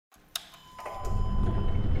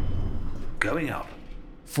going up.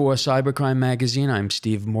 For Cybercrime Magazine, I'm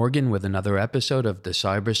Steve Morgan with another episode of the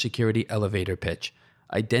Cybersecurity Elevator Pitch.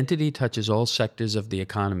 Identity touches all sectors of the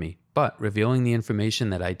economy, but revealing the information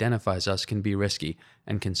that identifies us can be risky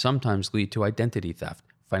and can sometimes lead to identity theft,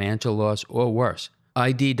 financial loss, or worse.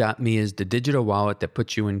 ID.me is the digital wallet that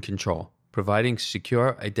puts you in control, providing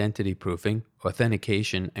secure identity proofing,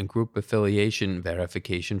 authentication, and group affiliation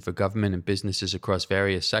verification for government and businesses across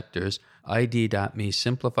various sectors. ID.me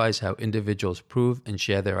simplifies how individuals prove and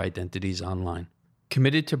share their identities online.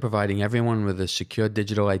 Committed to providing everyone with a secure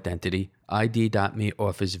digital identity, ID.me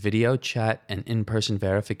offers video, chat, and in-person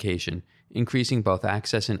verification, increasing both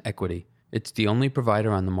access and equity. It's the only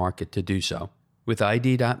provider on the market to do so. With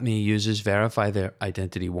ID.me, users verify their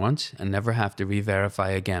identity once and never have to re-verify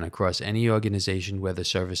again across any organization where the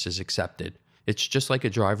service is accepted. It's just like a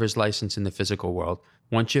driver's license in the physical world.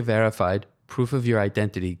 Once you're verified, proof of your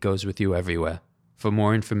identity goes with you everywhere. For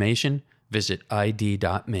more information, visit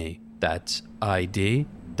ID.me. That's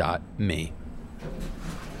ID.me.